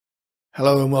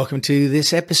Hello and welcome to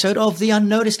this episode of The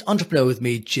Unnoticed Entrepreneur with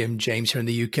me, Jim James, here in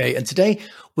the UK. And today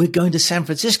we're going to San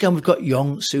Francisco and we've got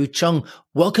Yong-Soo Chung.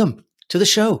 Welcome to the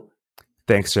show.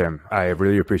 Thanks, Jim. I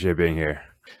really appreciate being here.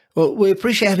 Well, we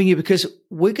appreciate having you because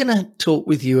we're going to talk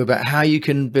with you about how you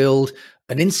can build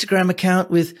an Instagram account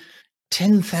with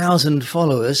 10,000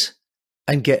 followers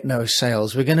and get no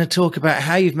sales. We're going to talk about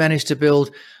how you've managed to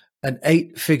build an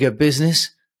 8-figure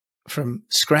business from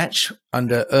scratch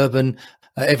under Urban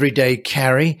Everyday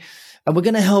Carry. And we're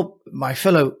going to help my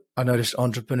fellow unnoticed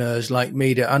entrepreneurs like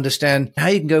me to understand how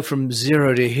you can go from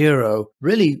zero to hero,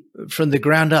 really from the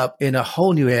ground up in a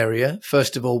whole new area.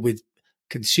 First of all, with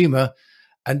consumer.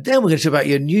 And then we're going to talk about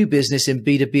your new business in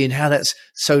B2B and how that's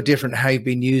so different, how you've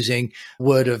been using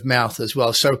word of mouth as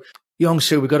well. So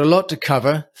Yong-Soo, we've got a lot to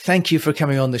cover. Thank you for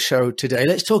coming on the show today.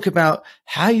 Let's talk about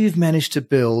how you've managed to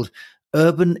build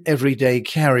Urban Everyday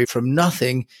Carry from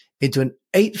nothing into an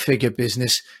 8-figure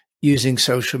business using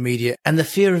social media and the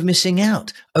fear of missing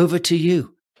out. Over to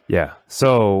you. Yeah.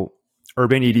 So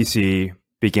Urban EDC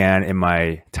began in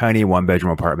my tiny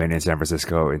 1-bedroom apartment in San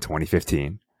Francisco in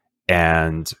 2015.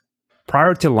 And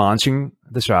prior to launching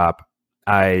the shop,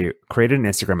 I created an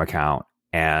Instagram account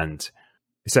and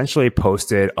essentially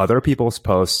posted other people's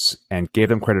posts and gave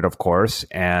them credit, of course.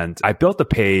 And I built a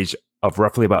page of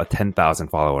roughly about 10,000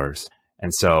 followers.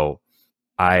 And so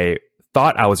I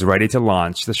thought I was ready to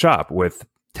launch the shop with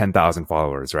 10,000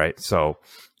 followers, right? So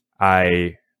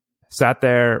I sat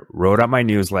there, wrote out my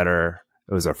newsletter.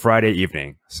 It was a Friday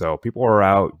evening. So people were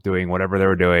out doing whatever they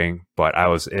were doing, but I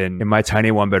was in my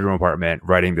tiny 1-bedroom apartment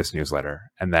writing this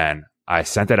newsletter. And then I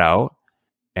sent it out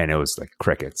and it was like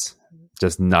crickets,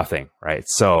 just nothing, right?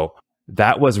 So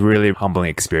that was really a humbling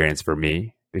experience for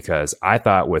me because I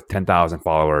thought with 10,000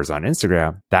 followers on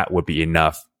Instagram, that would be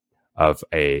enough of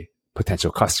a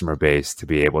potential customer base to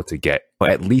be able to get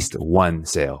at least one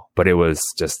sale, but it was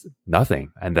just nothing.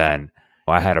 And then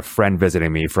I had a friend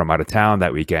visiting me from out of town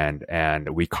that weekend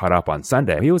and we caught up on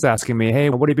Sunday. He was asking me, hey,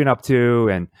 what have you been up to?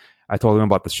 And I told him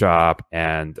about the shop.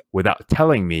 And without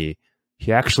telling me,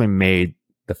 he actually made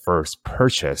the first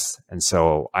purchase. And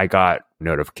so I got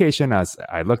notification as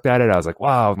I looked at it. I was like,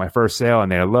 wow, my first sale. And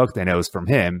then I looked and it was from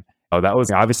him. So that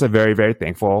was obviously very, very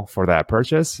thankful for that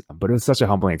purchase. But it was such a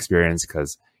humbling experience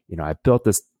because I built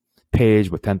this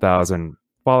page with 10,000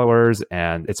 followers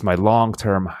and it's my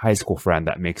long-term high school friend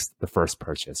that makes the first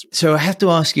purchase. So I have to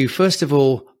ask you, first of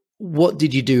all, what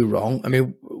did you do wrong? I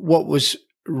mean, what was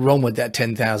wrong with that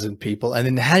 10,000 people? And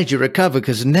then how did you recover?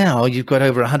 Because now you've got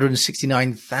over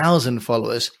 169,000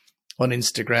 followers on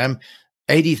Instagram,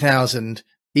 80,000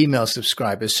 email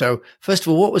subscribers. So first of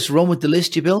all, what was wrong with the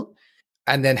list you built?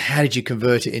 And then how did you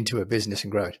convert it into a business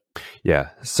and grow it? Yeah.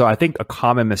 So I think a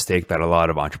common mistake that a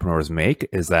lot of entrepreneurs make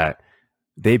is that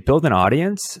they build an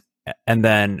audience and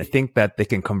then think that they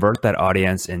can convert that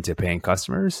audience into paying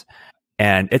customers.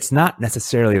 And it's not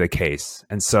necessarily the case.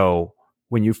 And so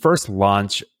when you first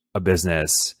launch a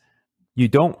business, you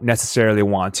don't necessarily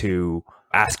want to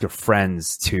ask your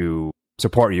friends to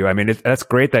support you. I mean, that's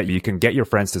great that you can get your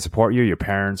friends to support you, your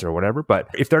parents or whatever. But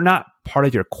if they're not part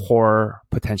of your core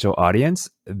potential audience,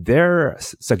 their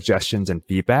suggestions and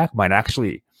feedback might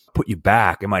actually put you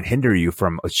back. It might hinder you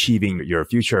from achieving your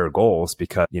future goals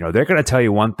because, they're going to tell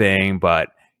you one thing, but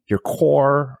your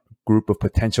core group of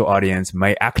potential audience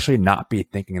might actually not be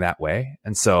thinking that way.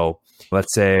 And so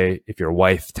let's say if your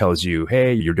wife tells you,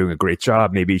 hey, you're doing a great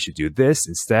job, maybe you should do this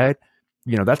instead.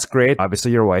 That's great.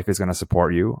 Obviously, your wife is going to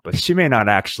support you, but she may not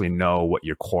actually know what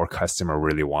your core customer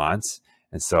really wants.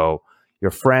 And so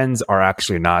your friends are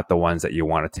actually not the ones that you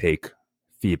want to take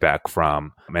feedback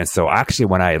from. And so actually,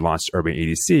 when I launched Urban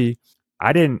EDC,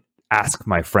 I didn't ask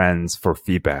my friends for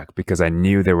feedback because I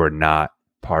knew they were not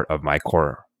part of my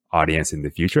core audience in the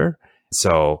future.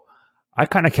 So I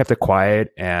kind of kept it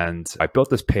quiet and I built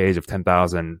this page of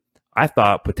 10,000 I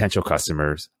thought potential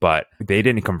customers, but they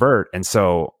didn't convert. And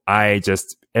so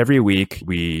every week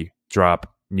we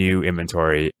drop new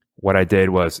inventory. What I did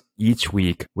was each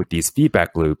week with these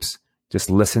feedback loops, just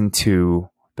listen to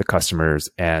the customers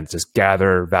and just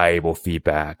gather valuable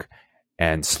feedback.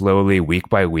 And slowly, week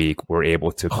by week, we're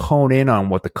able to hone in on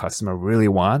what the customer really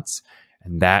wants.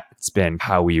 And that's been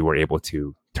how we were able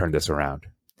to turn this around.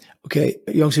 Okay,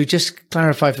 Yong-Soo, just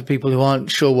clarify for people who aren't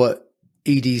sure what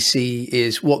EDC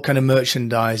is, what kind of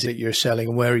merchandise that you're selling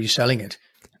and where are you selling it?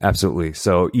 Absolutely.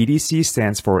 So EDC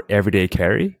stands for Everyday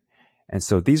Carry. And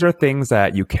so these are things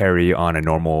that you carry on a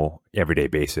normal everyday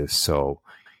basis. So,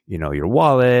 your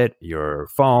wallet, your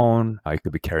phone, you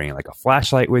could be carrying like a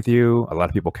flashlight with you. A lot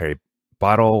of people carry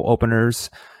bottle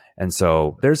openers. And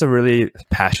so there's a really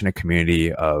passionate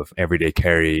community of everyday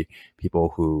carry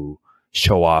people who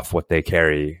show off what they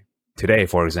carry. Today,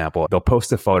 for example, they'll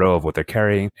post a photo of what they're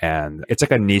carrying, and it's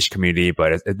like a niche community,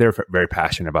 but they're very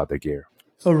passionate about their gear.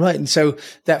 All right. And so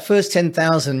that first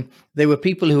 10,000, they were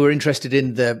people who were interested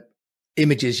in the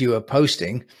images you were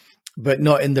posting, but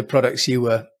not in the products you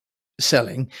were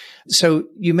selling. So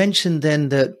you mentioned then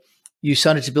that you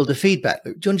started to build a feedback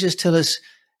loop. Do you want to just tell us,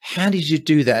 how did you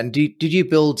do that? And did you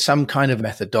build some kind of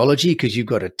methodology? Because you've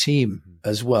got a team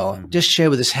as well. Just share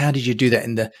with us, how did you do that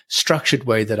in the structured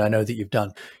way that I know that you've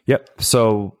done? Yep.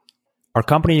 So our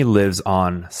company lives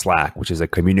on Slack, which is a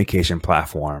communication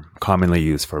platform commonly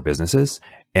used for businesses.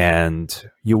 And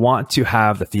you want to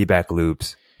have the feedback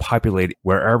loops populate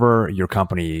wherever your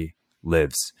company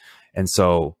lives. And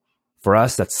so for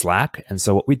us, that's Slack. And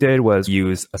so what we did was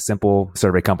use a simple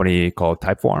survey company called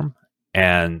Typeform.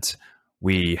 And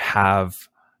we have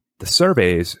the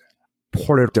surveys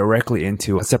ported directly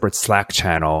into a separate Slack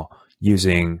channel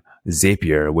using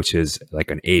Zapier, which is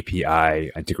like an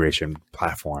API integration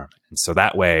platform. And so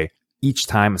that way, each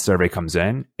time a survey comes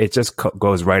in, it just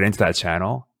goes right into that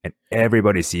channel and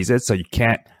everybody sees it. So you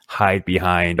can't hide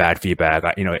behind bad feedback.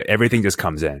 Everything just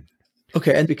comes in.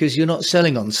 Okay. And because you're not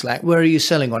selling on Slack, where are you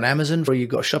selling? On Amazon? Or you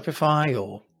got Shopify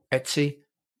or Etsy?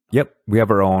 Yep. We have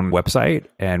our own website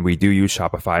and we do use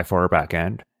Shopify for our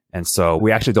backend. And so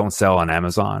we actually don't sell on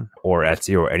Amazon or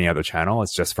Etsy or any other channel.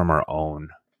 It's just from our own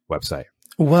website.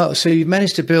 Well, so you've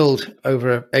managed to build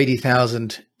over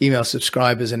 80,000 email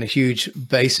subscribers and a huge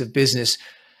base of business.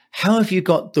 How have you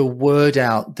got the word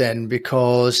out then?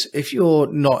 Because if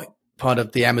you're not part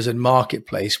of the Amazon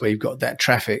marketplace where you've got that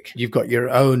traffic, you've got your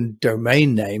own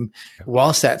domain name,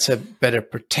 whilst that's a better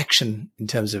protection in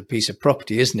terms of a piece of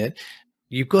property, isn't it?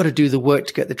 You've got to do the work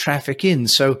to get the traffic in.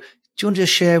 So do you want to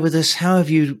just share with us, how have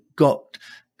you got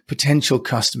potential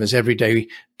customers every day,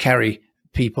 carry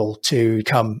people to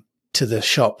come to the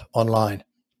shop online?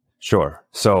 Sure.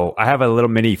 So I have a little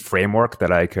mini framework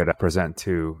that I could present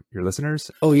to your listeners.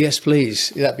 Oh, yes,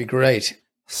 please. That'd be great.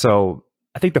 So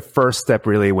I think the first step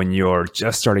really when you're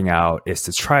just starting out is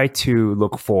to try to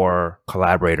look for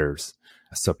collaborators.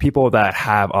 So people that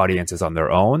have audiences on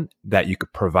their own that you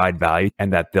could provide value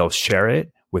and that they'll share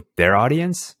it with their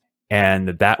audience.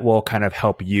 And that will kind of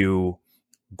help you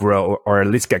grow or at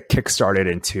least get kickstarted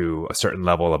into a certain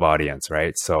level of audience,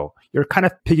 right? So you're kind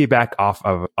of piggyback off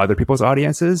of other people's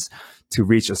audiences to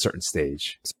reach a certain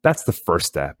stage. So that's the first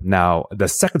step. Now, the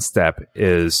second step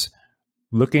is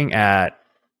looking at,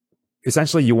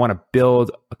 essentially you want to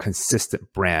build a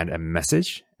consistent brand and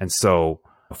message. And so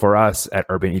for us at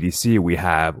Urban EDC, we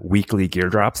have weekly gear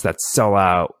drops that sell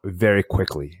out very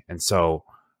quickly. And so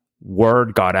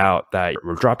word got out that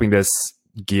we're dropping this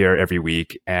gear every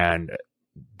week and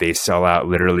they sell out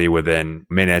literally within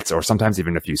minutes or sometimes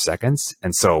even a few seconds.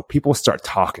 And so people start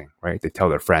talking, right? They tell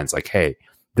their friends like, hey,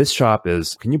 this shop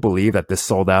can you believe that this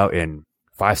sold out in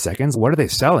 5 seconds? What are they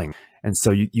selling? And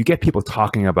so you get people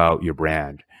talking about your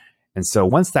brand. And so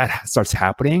once that starts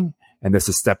happening, and this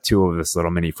is step 2 of this little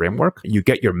mini framework, you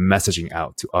get your messaging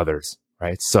out to others,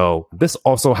 right? So this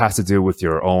also has to do with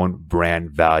your own brand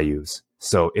values.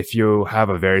 So if you have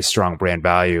a very strong brand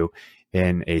value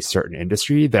in a certain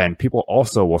industry, then people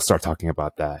also will start talking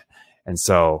about that. And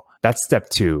so that's step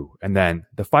 2. And then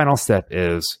the final step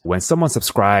is when someone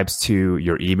subscribes to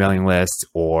your emailing list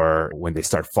or when they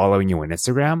start following you on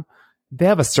Instagram, they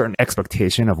have a certain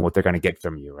expectation of what they're going to get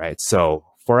from you, right? So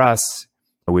for us,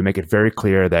 we make it very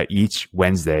clear that each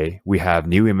Wednesday we have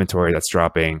new inventory that's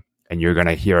dropping and you're going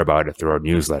to hear about it through our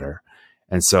newsletter.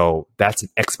 And so that's an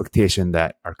expectation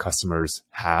that our customers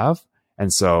have.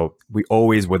 And so we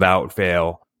always, without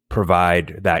fail,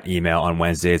 provide that email on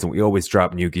Wednesdays, and we always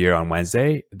drop new gear on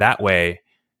Wednesday. That way,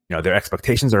 their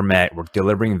expectations are met. We're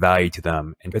delivering value to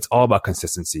them, and it's all about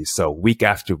consistency. So week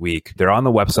after week, they're on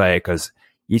the website because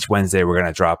each Wednesday we're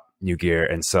going to drop new gear.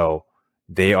 And so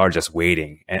they are just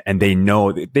waiting, and they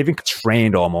know they've been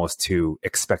trained almost to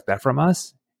expect that from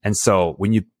us. And so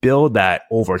when you build that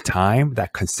over time,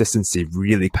 that consistency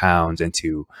really pounds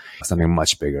into something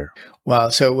much bigger. Wow.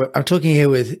 So I'm talking here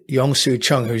with Yong-Soo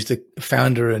Chung, who's the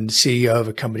founder and CEO of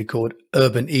a company called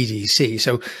Urban EDC.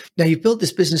 So now you've built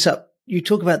this business up. You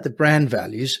talk about the brand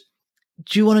values.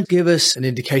 Do you want to give us an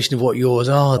indication of what yours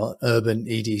are, Urban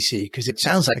EDC? Because it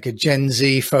sounds like a Gen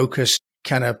Z focused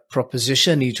kind of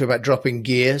proposition. You talk about dropping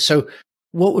gear. So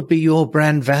what would be your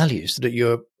brand values that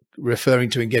you're referring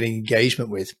to and getting engagement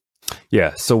with?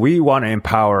 Yeah. So we want to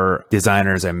empower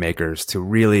designers and makers to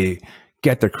really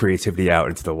get their creativity out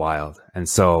into the wild. And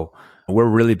so we're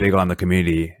really big on the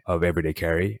community of everyday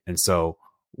carry. And so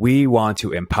we want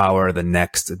to empower the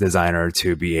next designer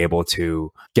to be able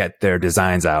to get their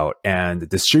designs out and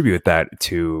distribute that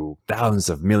to thousands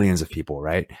of millions of people,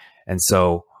 right? And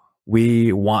so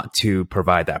we want to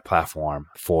provide that platform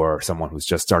for someone who's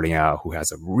just starting out, who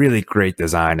has a really great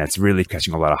design that's really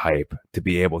catching a lot of hype, to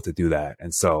be able to do that.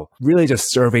 And so really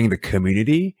just serving the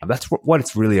community. That's what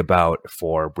it's really about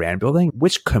for brand building.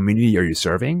 Which community are you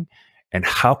serving? And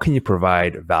how can you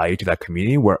provide value to that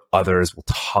community where others will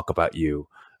talk about you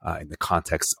in the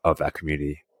context of that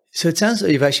community? So it sounds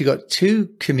like you've actually got two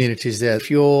communities there. If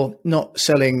you're not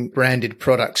selling branded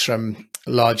products from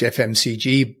large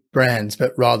FMCG brands,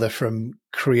 but rather from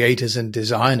creators and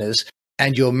designers,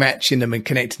 and you're matching them and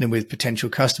connecting them with potential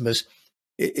customers.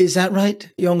 Is that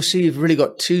right, Yong-Soo? You've really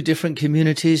got two different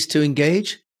communities to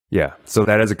engage? Yeah, so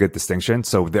that is a good distinction.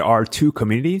 So there are two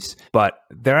communities, but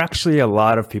there are actually a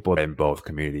lot of people in both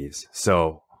communities.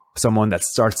 So someone that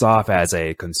starts off as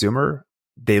a consumer,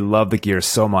 they love the gear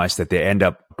so much that they end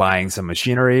up buying some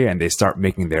machinery and they start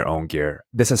making their own gear.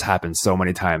 This has happened so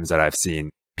many times that I've seen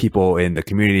people in the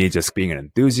community just being an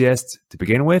enthusiast to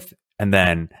begin with. And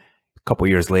then a couple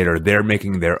years later, they're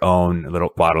making their own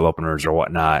little bottle openers or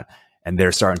whatnot, and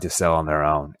they're starting to sell on their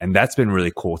own. And that's been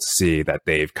really cool to see that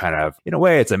they've kind of, in a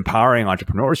way, it's empowering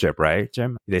entrepreneurship, right,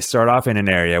 Jim? They start off in an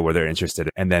area where they're interested,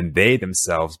 and then they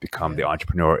themselves become the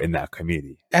entrepreneur in that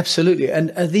community. Absolutely.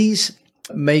 And are these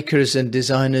makers and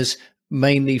designers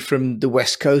mainly from the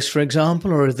West Coast, for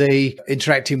example, or are they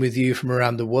interacting with you from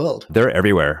around the world? They're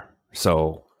everywhere.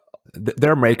 So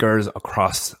there are makers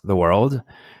across the world,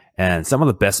 and some of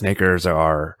the best makers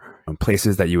are in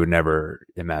places that you would never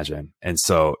imagine. And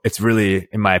so it's really,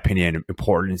 in my opinion,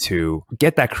 important to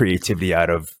get that creativity out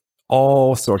of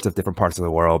all sorts of different parts of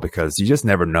the world, because you just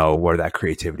never know where that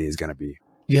creativity is going to be.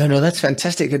 Yeah, no, that's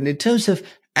fantastic. And in terms of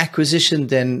acquisition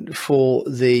then for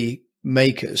the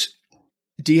makers,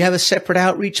 do you have a separate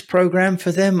outreach program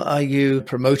for them? Are you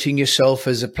promoting yourself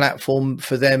as a platform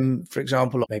for them, for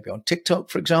example, maybe on TikTok,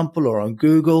 for example, or on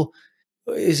Google?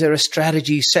 Is there a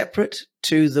strategy separate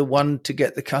to the one to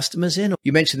get the customers in?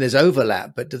 You mentioned there's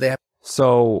overlap, but do they have?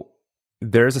 So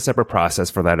there's a separate process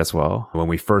for that as well. When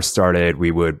we first started, we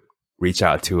would reach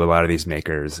out to a lot of these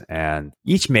makers, and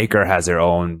each maker has their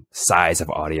own size of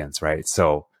audience, right?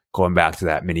 So going back to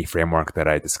that mini framework that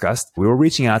I discussed, we were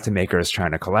reaching out to makers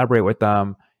trying to collaborate with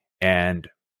them. And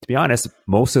to be honest,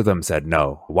 most of them said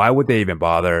no. Why would they even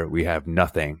bother? We have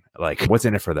nothing. Like, what's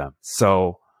in it for them?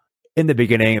 So in the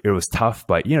beginning, it was tough,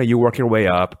 but you work your way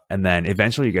up, and then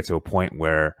eventually you get to a point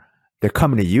where they're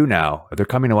coming to you now. They're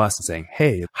coming to us and saying,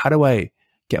 hey, how do I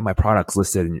get my products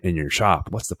listed in your shop?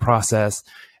 What's the process?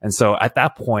 And so at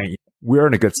that point, we're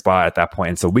in a good spot at that point.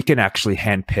 And so we can actually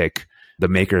handpick the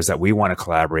makers that we want to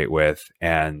collaborate with.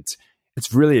 And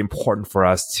it's really important for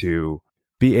us to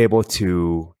be able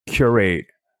to curate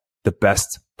the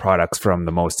best products from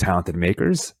the most talented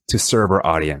makers to serve our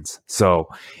audience. So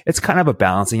it's kind of a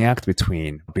balancing act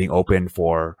between being open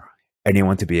for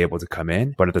anyone to be able to come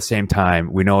in, but at the same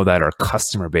time, we know that our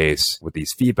customer base, with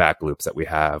these feedback loops that we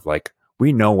have, like,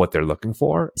 we know what they're looking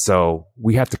for. So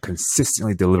we have to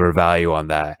consistently deliver value on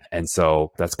that. And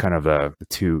so that's kind of the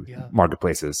two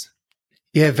marketplaces.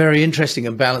 Yeah, very interesting,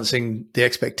 and balancing the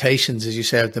expectations, as you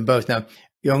say, of them both. Now,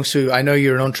 Yong-Soo, I know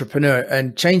you're an entrepreneur,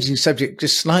 and changing subject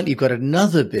just slightly, you've got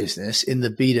another business in the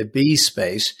B2B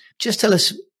space. Just tell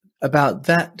us about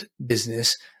that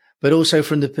business, but also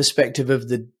from the perspective of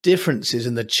the differences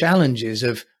and the challenges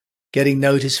of getting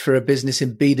noticed for a business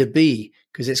in B2B,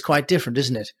 because it's quite different,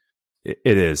 isn't it?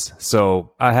 It is.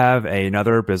 So I have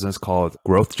another business called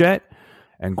GrowthJet,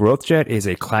 and GrowthJet is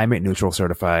a climate neutral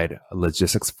certified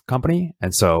logistics company.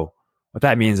 And so what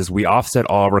that means is we offset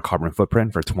all of our carbon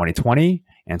footprint for 2020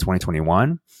 and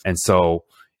 2021. And so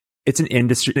it's an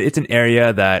industry, it's an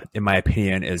area that, in my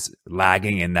opinion, is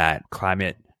lagging in that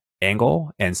climate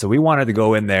angle. And so we wanted to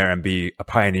go in there and be a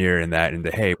pioneer in that, and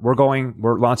hey, we're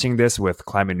launching this with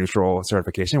climate neutral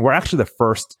certification. We're actually the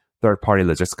first third-party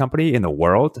logistics company in the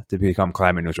world to become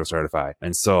climate neutral certified.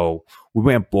 And so we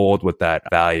went bold with that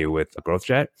value with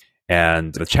GrowthJet.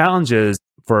 And the challenges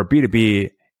for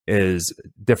B2B is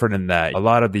different in that a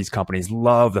lot of these companies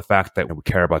love the fact that we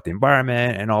care about the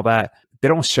environment and all that. They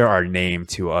don't share our name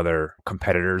to other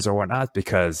competitors or whatnot,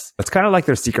 because it's kind of like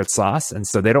their secret sauce. And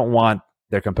so they don't want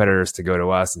their competitors to go to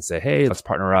us and say, hey, let's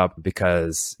partner up,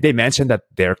 because they mention that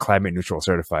they're climate neutral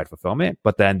certified fulfillment,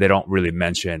 but then they don't really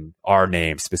mention our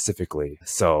name specifically.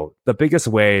 So the biggest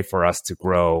way for us to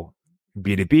grow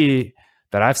B2B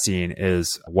that I've seen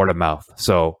is word of mouth.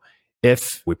 So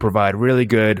if we provide really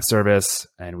good service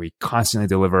and we constantly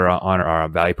deliver on our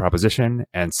value proposition,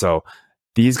 and so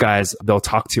these guys, they'll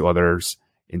talk to others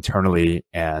internally.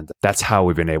 And that's how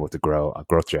we've been able to grow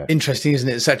GrowthJet. Interesting, isn't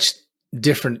it? Such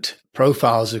different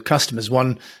profiles of customers.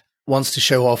 One wants to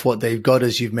show off what they've got,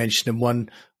 as you've mentioned, and one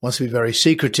wants to be very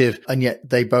secretive, and yet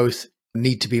they both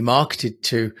need to be marketed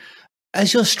to.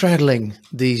 As you're straddling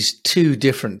these two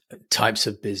different types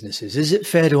of businesses, is it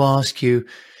fair to ask you,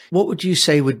 what would you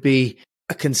say would be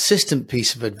a consistent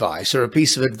piece of advice, or a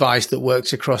piece of advice that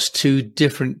works across two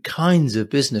different kinds of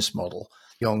business model?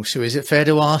 Yong-Soo, is it fair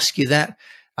to ask you that?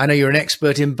 I know you're an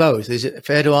expert in both. Is it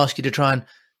fair to ask you to try and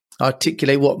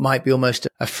articulate what might be almost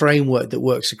a framework that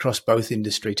works across both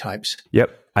industry types? Yep.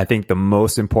 I think the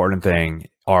most important thing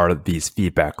are these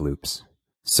feedback loops.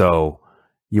 So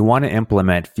you want to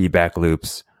implement feedback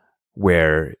loops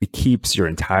where it keeps your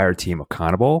entire team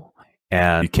accountable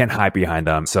and you can't hide behind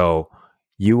them. So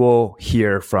you will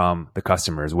hear from the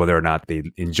customers whether or not they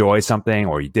enjoy something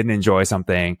or you didn't enjoy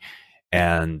something.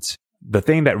 And the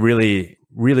thing that really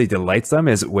delights them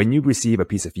is when you receive a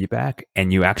piece of feedback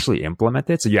and you actually implement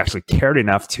it. So you actually cared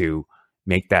enough to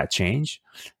make that change.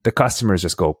 The customers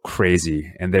just go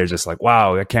crazy and they're just like,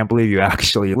 wow, I can't believe you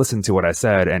actually listened to what I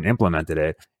said and implemented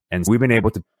it. And we've been able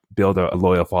to build a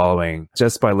loyal following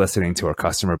just by listening to our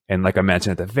customer. And like I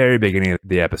mentioned at the very beginning of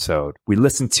the episode, we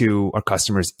listen to our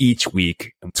customers each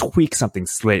week and tweak something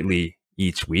slightly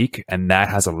each week. And that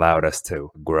has allowed us to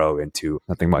grow into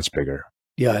something much bigger.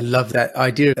 Yeah, I love that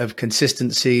idea of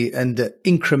consistency and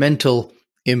incremental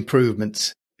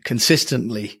improvements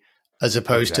consistently, as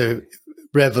opposed to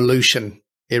revolution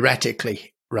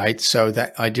erratically, right? So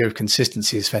that idea of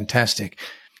consistency is fantastic.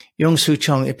 Yong-Soo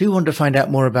Chung, if people want to find out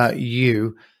more about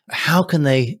you, how can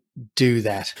they do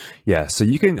that? Yeah, so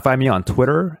you can find me on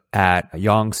Twitter at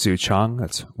Yong-Soo Chung.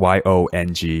 That's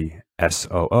YONGSOOCHUNG.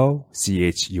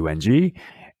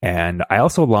 And I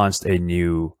also launched a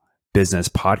new business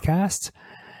podcast,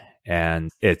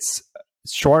 and it's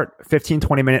short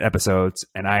 15-20 minute episodes.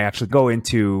 And I actually go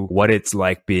into what it's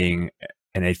like being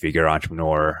an 8-figure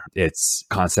entrepreneur, its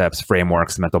concepts,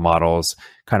 frameworks, mental models,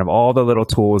 kind of all the little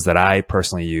tools that I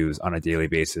personally use on a daily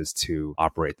basis to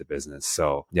operate the business.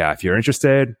 So yeah, if you're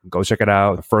interested, go check it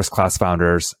out,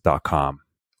 firstclassfounders.com.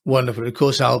 Wonderful. Of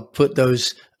course, I'll put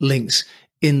those links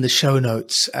in the show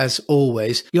notes as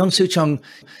always. Yong-Soo Chung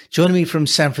joining me from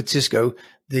San Francisco,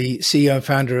 the CEO and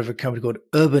founder of a company called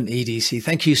Urban EDC.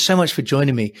 Thank you so much for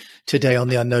joining me today on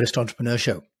the Unnoticed Entrepreneur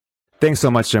Show. Thanks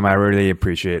so much, Jim. I really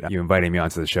appreciate you inviting me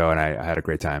onto the show, and I had a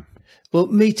great time. Well,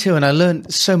 me too. And I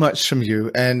learned so much from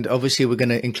you. And obviously, we're going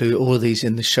to include all of these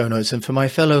in the show notes. And for my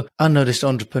fellow unnoticed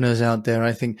entrepreneurs out there,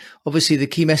 I think obviously the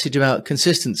key message about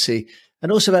consistency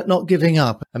and also about not giving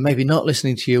up and maybe not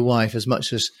listening to your wife as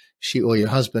much as she or your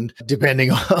husband,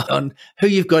 depending on who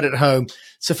you've got at home.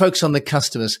 So focus on the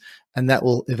customers, and that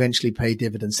will eventually pay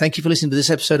dividends. Thank you for listening to this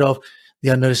episode of The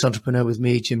Unnoticed Entrepreneur with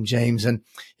me, Jim James. And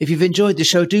if you've enjoyed the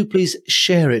show, do please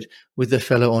share it with a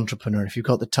fellow entrepreneur. If you've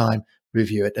got the time,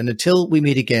 review it. And until we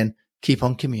meet again, keep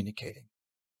on communicating.